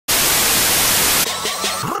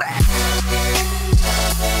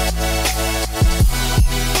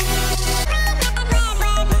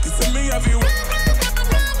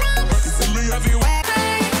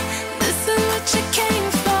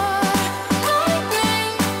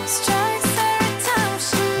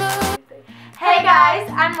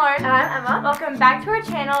welcome back to our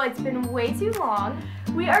channel. It's been way too long.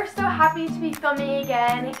 We are so happy to be filming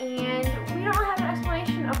again, and we don't really have an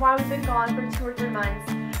explanation of why we've been gone for 2 or 3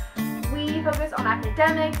 months. We focused on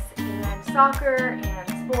academics and soccer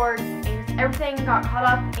and sports, and everything got caught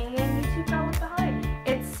up and YouTube fell behind.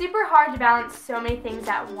 It's super hard to balance so many things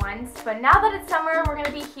at once, but now that it's summer, we're going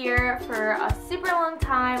to be here for a super long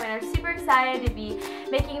time and are super excited to be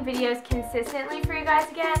making videos consistently for you guys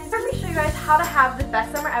again. So we're going to show you guys how to have the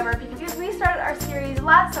best summer ever, because we started our series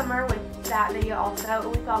last summer with that video also,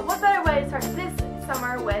 and we thought what better way to start this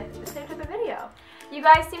summer with the same type of video. You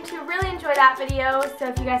guys seem to really enjoy that video, so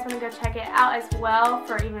if you guys want to go check it out as well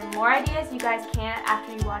for even more ideas, you guys can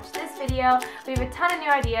after you watch this video. We have a ton of new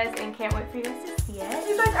ideas and can't wait for you guys to see it. If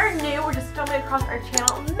you guys are new, we're just filming across our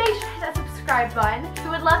channel, make sure to hit that subscribe button.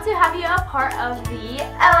 We would love to have you a part of the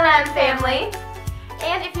L&M family.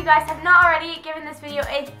 And if you guys have not already given this video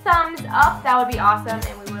a thumbs up, that would be awesome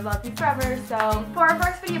and we would love you forever. So for our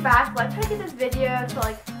first video back, let's try to get this video to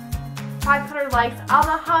like 500 likes. I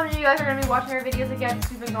don't know how many of you guys are going to be watching our videos again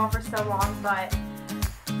because we've been gone for so long, but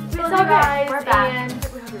we love you guys, we're back, and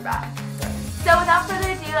we hope you're back. So without further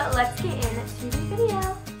ado, let's get into the video.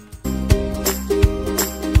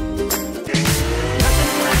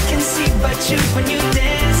 Nothing I can see but you when you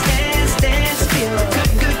dance, dance, dance. Feel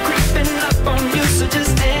good creeping up on you, so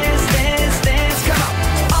just dance, dance, dance. Come on,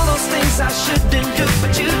 all those things I shouldn't do,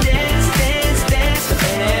 but you dance, dance, dance.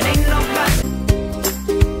 And ain't nobody.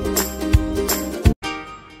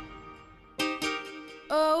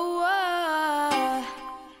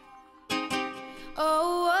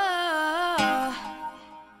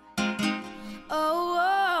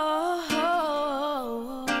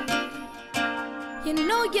 You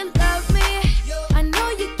know you love me, I know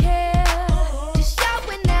you care, just shout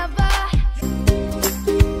whenever.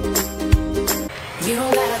 You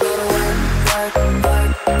don't gotta go to work, work,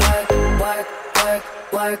 work, work, work, work,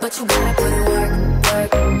 work, but you gotta put in work,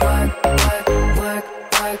 work, work, work, work,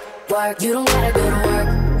 work, work. You don't gotta go to work,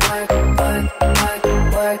 work, work, work,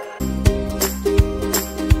 work.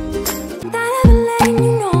 That ever letting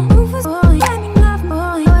you know, Rufus, boy, let me love,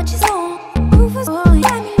 boy, what you saw, Rufus, boy,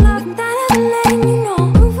 let me love, that ever letting you know.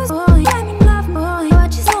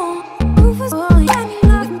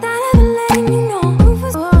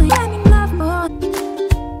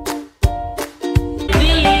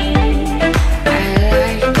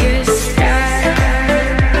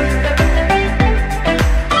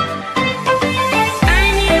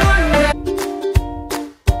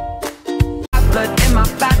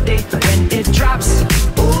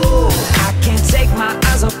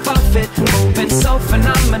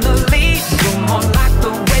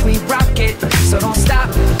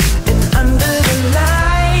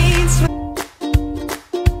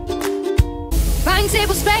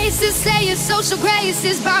 Table spaces, say your social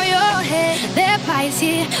graces, bow your head. Their pies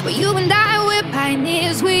here, but you and I, we're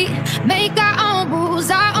pioneers. We make our own rules,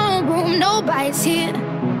 our own room, nobody's here.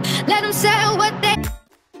 Let them say what they.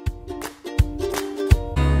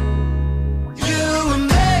 You and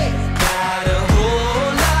me got a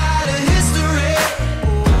whole lot of history.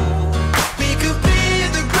 We could be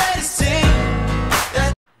the greatest team.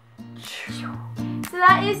 So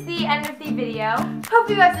that is the end of the video. Hope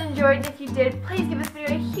you guys enjoyed. If you did, please give this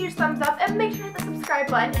video a huge thumbs up and make sure to hit the subscribe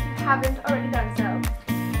button if you haven't already done so.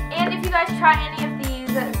 And if you guys try any of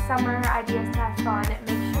these summer ideas to have fun,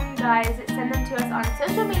 make sure you guys send them to us on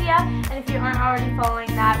social media. And if you aren't already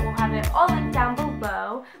following that, we'll have it all linked down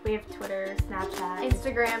below. We have Twitter, Snapchat,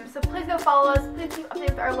 Instagram. So please go follow us. Please keep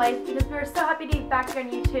updated with our life because we are so happy to be back here on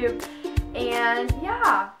YouTube. And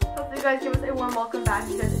yeah, hopefully you guys give us a warm welcome back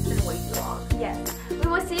because it's been way too long. Yes. We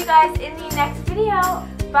will see you guys in the next video.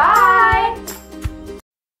 Bye!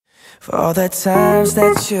 For all the times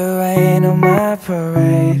that you rain on my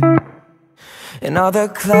parade, and all the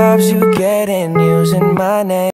clubs you get in using my name.